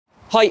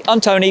Hi,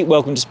 I'm Tony.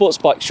 Welcome to Sports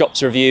Bike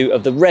Shop's review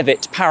of the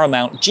Rev'it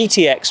Paramount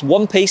GTX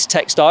one-piece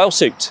textile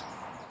suit.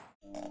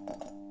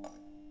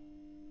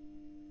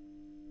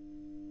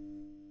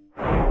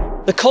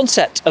 The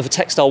concept of a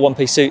textile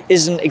one-piece suit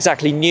isn't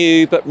exactly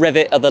new, but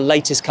Rev'it are the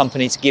latest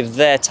company to give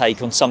their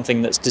take on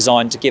something that's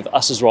designed to give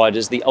us as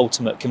riders the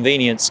ultimate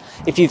convenience.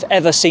 If you've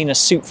ever seen a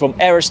suit from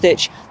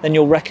Aerostitch, then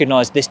you'll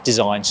recognise this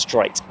design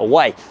straight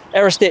away.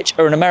 Aerostitch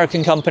are an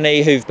American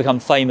company who've become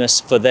famous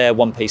for their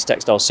one-piece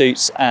textile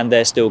suits, and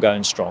they're still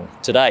going strong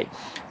today.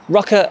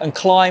 Rucker and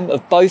Climb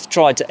have both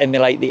tried to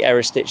emulate the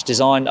Aerostitch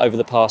design over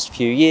the past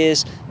few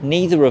years.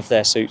 Neither of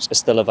their suits are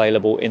still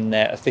available in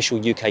their official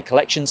UK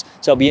collections,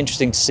 so it'll be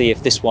interesting to see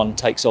if this one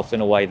takes off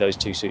in a way those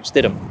two suits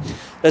didn't.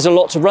 There's a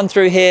lot to run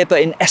through here,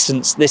 but in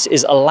essence, this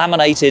is a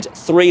laminated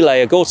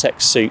 3-layer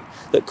Gore-Tex suit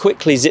that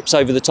quickly zips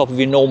over the top of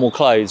your normal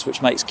clothes,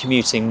 which makes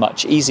commuting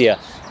much easier.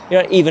 You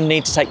don't even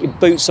need to take your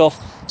boots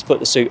off to put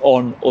the suit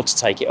on or to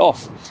take it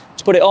off.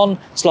 To put it on,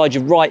 slide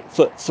your right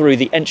foot through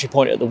the entry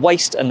point at the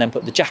waist and then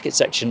put the jacket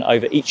section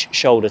over each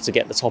shoulder to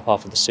get the top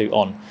half of the suit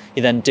on.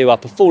 You then do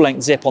up a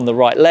full-length zip on the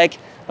right leg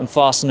and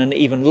fasten an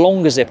even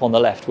longer zip on the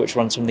left, which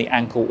runs from the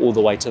ankle all the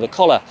way to the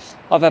collar.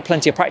 I've had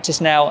plenty of practice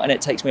now, and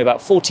it takes me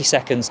about 40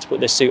 seconds to put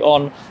this suit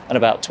on and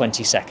about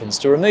 20 seconds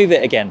to remove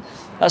it again.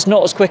 That's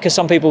not as quick as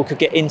some people could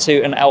get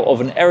into and out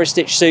of an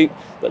Aerostitch suit,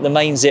 but the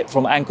main zip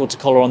from ankle to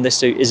collar on this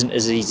suit isn't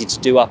as easy to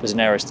do up as an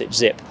Aerostitch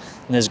zip.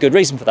 And there's a good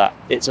reason for that.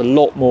 It's a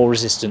lot more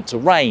resistant to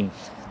rain.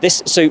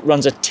 This suit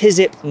runs a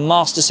T-zip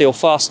Master Seal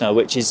fastener,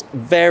 which is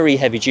very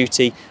heavy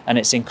duty and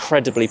it's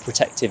incredibly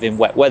protective in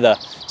wet weather.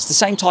 It's the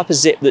same type of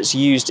zip that's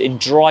used in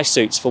dry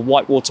suits for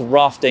whitewater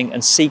rafting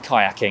and sea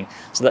kayaking,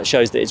 so that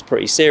shows that it's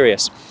pretty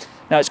serious.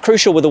 Now, it's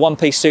crucial with a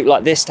one-piece suit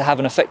like this to have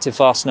an effective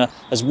fastener,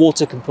 as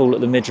water can pool at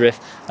the midriff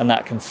and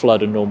that can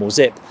flood a normal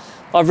zip.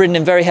 I've ridden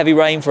in very heavy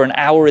rain for an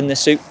hour in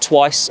this suit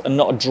twice and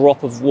not a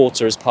drop of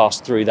water has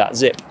passed through that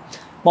zip.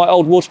 My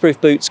old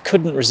waterproof boots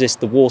couldn't resist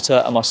the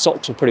water and my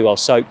socks were pretty well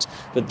soaked,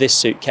 but this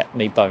suit kept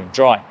me bone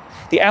dry.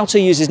 The outer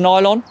uses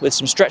nylon with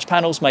some stretch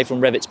panels made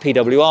from Rev'it's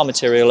PWR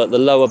material at the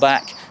lower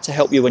back to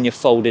help you when you're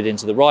folded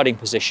into the riding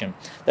position.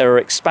 There are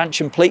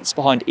expansion pleats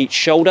behind each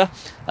shoulder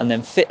and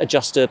then fit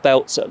adjuster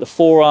belts at the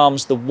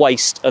forearms, the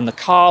waist and the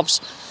calves,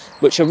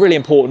 which are really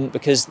important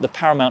because the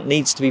Paramount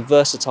needs to be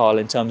versatile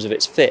in terms of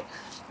its fit.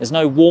 There's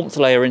no warmth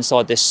layer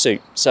inside this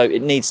suit, so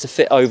it needs to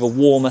fit over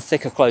warmer,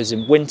 thicker clothes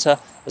in winter,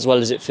 as well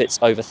as it fits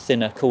over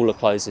thinner, cooler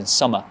clothes in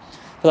summer.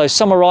 For those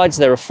summer rides,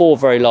 there are 4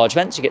 very large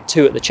vents. You get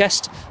 2 at the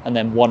chest and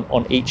then 1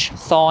 on each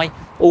thigh.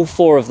 All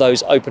 4 of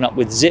those open up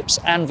with zips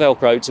and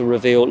Velcro to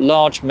reveal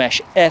large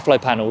mesh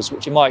airflow panels,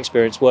 which in my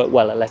experience work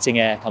well at letting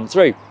air come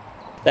through.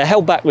 They're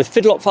held back with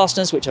fidlock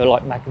fasteners, which are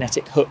like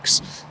magnetic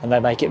hooks, and they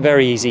make it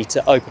very easy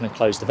to open and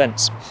close the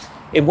vents.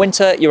 In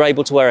winter, you're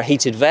able to wear a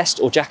heated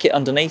vest or jacket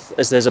underneath,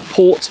 as there's a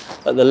port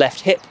at the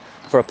left hip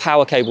for a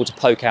power cable to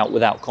poke out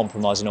without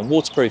compromising on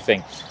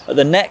waterproofing. At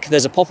the neck,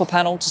 there's a popper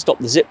panel to stop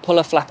the zip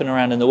puller flapping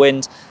around in the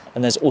wind,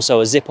 and there's also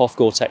a zip-off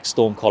Gore-Tex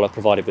storm collar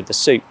provided with the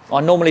suit. I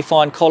normally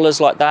find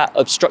collars like that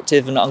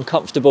obstructive and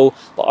uncomfortable,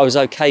 but I was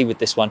okay with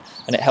this one,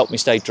 and it helped me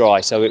stay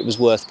dry, so it was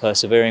worth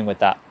persevering with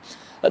that.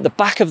 At the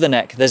back of the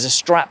neck, there's a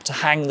strap to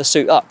hang the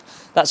suit up.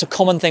 That's a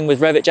common thing with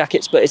Rev'it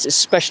jackets, but it's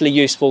especially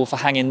useful for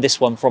hanging this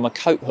one from a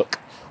coat hook.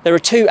 There are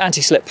 2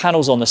 anti-slip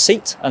panels on the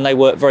seat, and they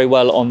work very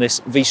well on this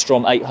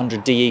V-Strom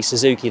 800DE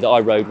Suzuki that I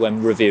rode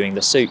when reviewing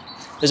the suit.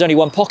 There's only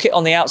one pocket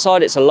on the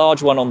outside. It's a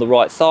large one on the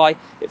right thigh.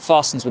 It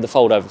fastens with a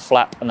fold-over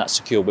flap, and that's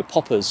secured with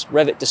poppers.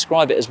 Rev'it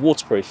describe it as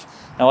waterproof.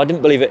 Now, I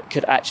didn't believe it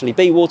could actually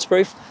be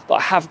waterproof, but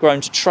I have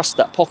grown to trust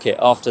that pocket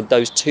after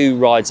those 2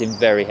 rides in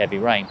very heavy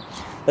rain.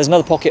 There's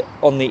another pocket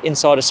on the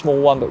inside, a small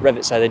one, but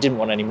Rev'it say they didn't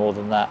want any more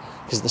than that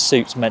because the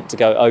suit's meant to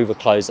go over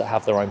clothes that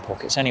have their own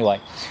pockets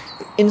anyway.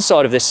 The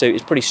inside of this suit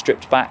is pretty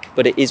stripped back,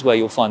 but it is where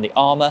you'll find the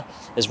armour.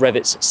 There's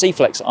Rev'it's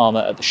C-Flex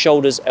armour at the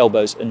shoulders,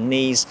 elbows and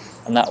knees,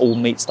 and that all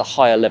meets the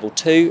higher level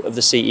 2 of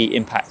the CE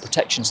Impact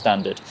Protection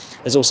Standard.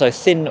 There's also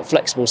thin,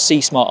 flexible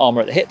C-Smart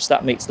armour at the hips.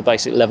 That meets the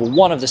basic level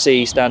 1 of the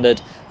CE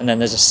standard, and then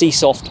there's a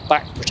C-Soft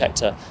back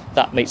protector.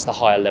 That meets the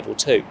higher level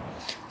 2.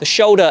 The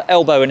shoulder,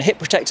 elbow and hip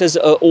protectors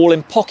are all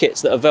in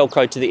pockets that are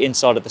velcroed to the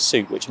inside of the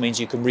suit, which means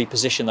you can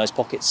reposition those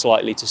pockets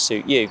slightly to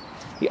suit you.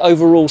 The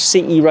overall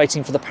CE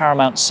rating for the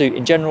Paramount suit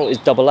in general is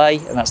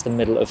AA, and that's the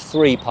middle of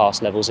 3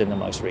 pass levels in the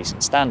most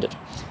recent standard.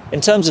 In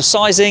terms of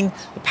sizing,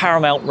 the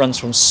Paramount runs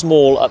from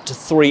small up to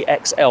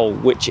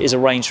 3XL, which is a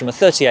range from a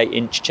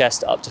 38-inch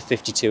chest up to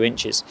 52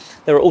 inches.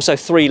 There are also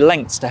 3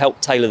 lengths to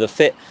help tailor the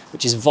fit,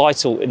 which is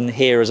vital in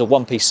here, as a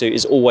one-piece suit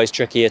is always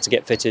trickier to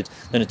get fitted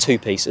than a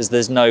 2-piece, as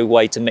there's no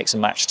way to mix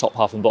and match top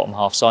half and bottom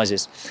half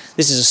sizes.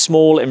 This is a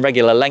small,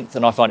 irregular length,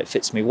 and I find it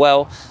fits me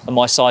well, and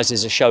my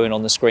sizes are showing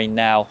on the screen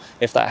now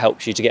if that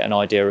helps you you to get an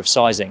idea of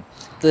sizing.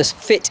 The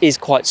fit is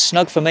quite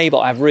snug for me, but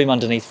I have room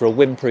underneath for a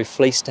windproof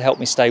fleece to help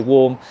me stay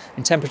warm.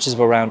 In temperatures of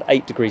around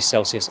 8 degrees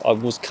Celsius, I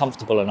was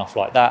comfortable enough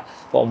like that.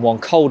 But on one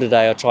colder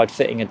day, I tried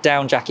fitting a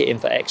down jacket in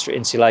for extra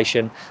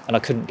insulation, and I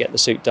couldn't get the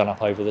suit done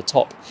up over the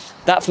top.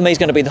 That for me is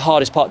going to be the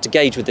hardest part to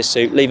gauge with this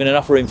suit, leaving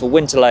enough room for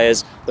winter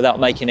layers without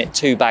making it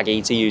too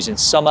baggy to use in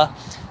summer.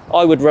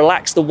 I would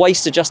relax the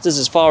waist adjusters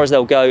as far as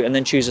they'll go and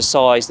then choose a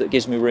size that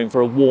gives me room for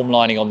a warm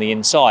lining on the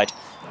inside.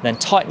 Then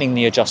tightening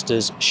the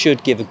adjusters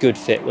should give a good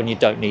fit when you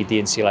don't need the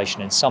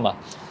insulation in summer.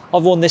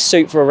 I've worn this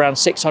suit for around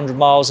 600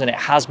 miles and it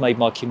has made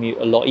my commute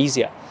a lot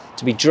easier.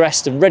 To be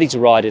dressed and ready to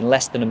ride in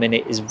less than a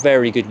minute is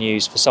very good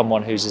news for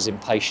someone who's as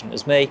impatient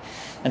as me.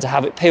 And to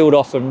have it peeled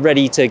off and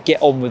ready to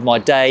get on with my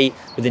day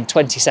within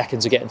 20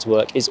 seconds of getting to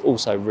work is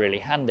also really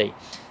handy.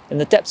 In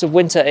the depths of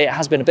winter, it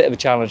has been a bit of a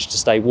challenge to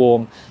stay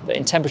warm, but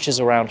in temperatures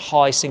around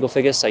high single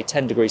figures, say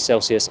 10 degrees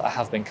Celsius, I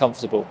have been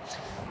comfortable.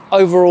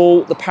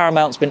 Overall, the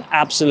Paramount's been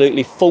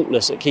absolutely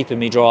faultless at keeping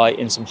me dry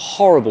in some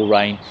horrible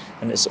rain,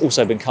 and it's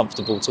also been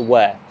comfortable to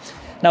wear.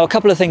 Now, a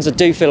couple of things I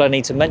do feel I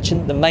need to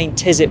mention. The main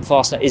T-zip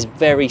fastener is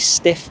very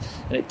stiff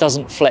and it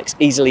doesn't flex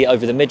easily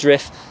over the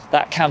midriff.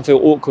 That can feel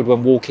awkward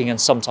when walking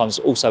and sometimes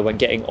also when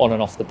getting on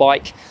and off the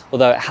bike,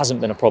 although it hasn't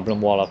been a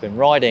problem while I've been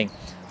riding.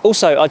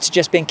 Also, I'd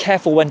suggest being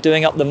careful when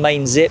doing up the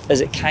main zip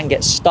as it can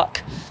get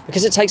stuck.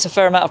 Because it takes a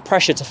fair amount of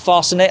pressure to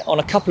fasten it, on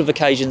a couple of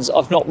occasions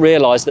I've not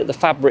realised that the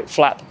fabric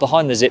flap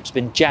behind the zip's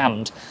been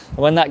jammed. And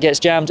when that gets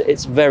jammed,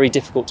 it's very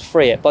difficult to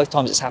free it. Both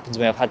times it's happened to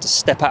me, I've had to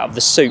step out of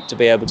the suit to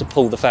be able to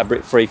pull the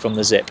fabric free from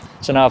the zip.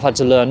 So now I've had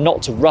to learn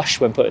not to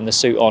rush when putting the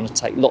suit on and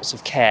take lots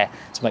of care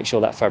to make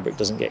sure that fabric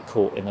doesn't get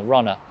caught in the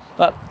runner.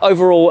 But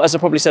overall, as I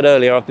probably said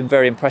earlier, I've been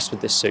very impressed with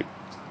this suit.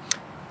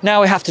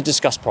 Now we have to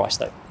discuss price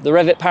though. The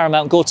Rev'it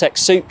Paramount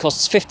Gore-Tex suit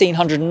costs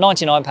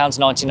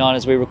 £1,599.99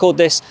 as we record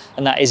this,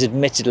 and that is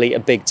admittedly a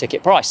big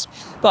ticket price.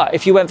 But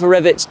if you went for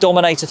Rev'it's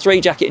Dominator 3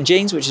 jacket and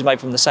jeans, which is made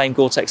from the same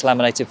Gore-Tex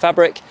laminated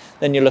fabric,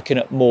 then you're looking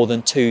at more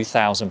than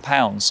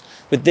 £2,000.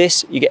 With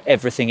this, you get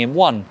everything in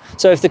one.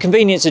 So if the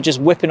convenience of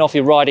just whipping off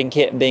your riding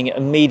kit and being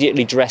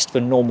immediately dressed for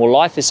normal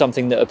life is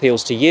something that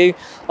appeals to you,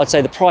 I'd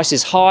say the price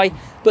is high,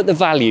 but the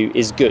value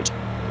is good.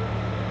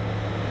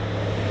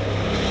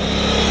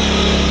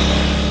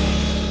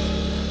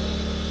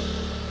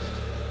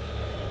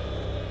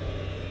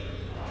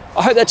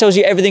 I hope that tells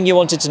you everything you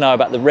wanted to know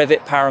about the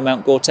Rev'it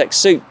Paramount Gore-Tex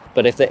suit,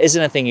 but if there is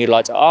anything you'd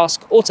like to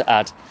ask or to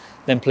add,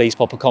 then please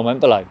pop a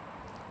comment below.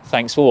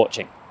 Thanks for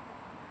watching.